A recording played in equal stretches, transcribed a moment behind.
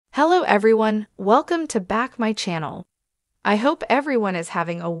Hello everyone, welcome to back my channel. I hope everyone is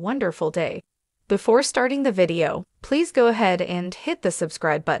having a wonderful day. Before starting the video, please go ahead and hit the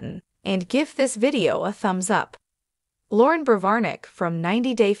subscribe button and give this video a thumbs up. Loren Brovarnik from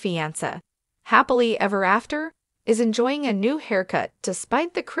 90 Day Fiancé, Happily Ever After, is enjoying a new haircut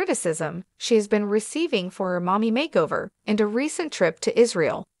despite the criticism she has been receiving for her mommy makeover and a recent trip to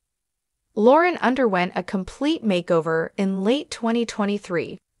Israel. Loren underwent a complete makeover in late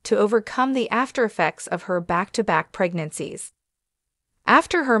 2023 to overcome the after-effects of her back-to-back pregnancies.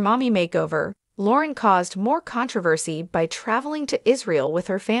 After her mommy makeover, Loren caused more controversy by traveling to Israel with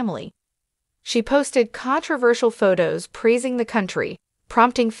her family. She posted controversial photos praising the country,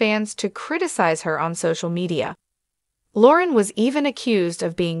 prompting fans to criticize her on social media. Loren was even accused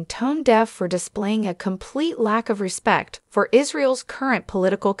of being tone-deaf for displaying a complete lack of respect for Israel's current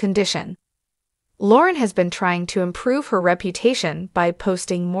political condition. Loren has been trying to improve her reputation by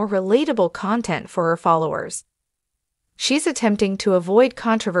posting more relatable content for her followers. She's attempting to avoid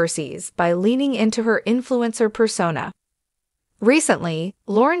controversies by leaning into her influencer persona. Recently,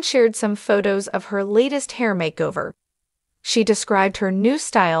 Loren shared some photos of her latest hair makeover. She described her new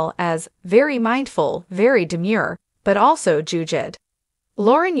style as very mindful, very demure, but also judged.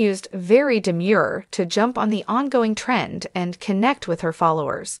 Loren used very demure to jump on the ongoing trend and connect with her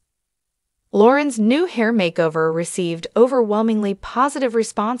followers. Loren's new hair makeover received overwhelmingly positive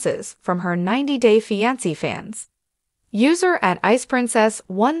responses from her 90 Day Fiancé fans. User at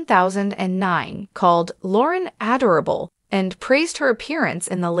IcePrincess1009 called Loren adorable and praised her appearance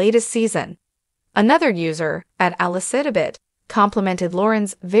in the latest season. Another user, at Alicidabit, complimented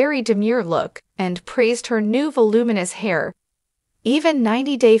Loren's very demure look and praised her new voluminous hair. Even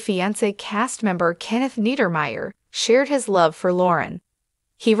 90 Day Fiancé cast member Kenneth Niedermeyer shared his love for Loren.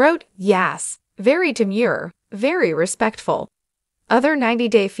 He wrote, "Yes, very demure, very respectful." Other 90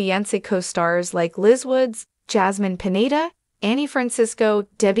 Day Fiancé co-stars like Liz Woods, Jasmine Pineda, Annie Francisco,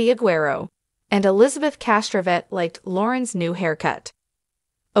 Debbie Aguero, and Elizabeth Castrovet liked Loren's new haircut.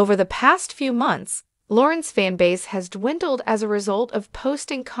 Over the past few months, Loren's fanbase has dwindled as a result of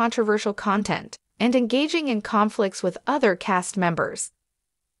posting controversial content and engaging in conflicts with other cast members.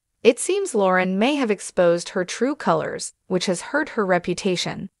 It seems Loren may have exposed her true colors, which has hurt her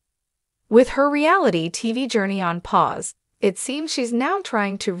reputation. With her reality TV journey on pause, it seems she's now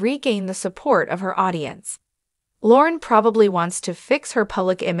trying to regain the support of her audience. Loren probably wants to fix her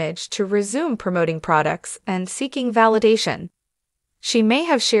public image to resume promoting products and seeking validation. She may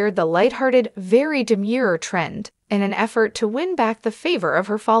have shared the lighthearted, very demure trend in an effort to win back the favor of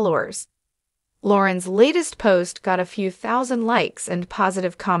her followers. Loren's latest post got a few thousand likes and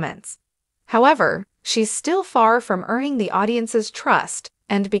positive comments. However, she's still far from earning the audience's trust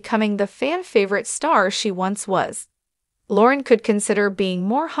and becoming the fan-favorite star she once was. Loren could consider being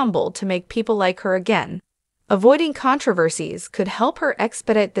more humble to make people like her again. Avoiding controversies could help her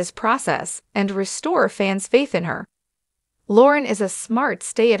expedite this process and restore fans' faith in her. Loren is a smart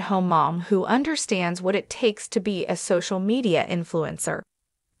stay-at-home mom who understands what it takes to be a social media influencer.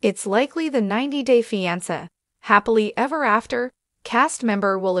 It's likely the 90 Day Fiancé, Happily Ever After cast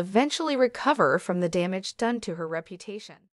member will eventually recover from the damage done to her reputation.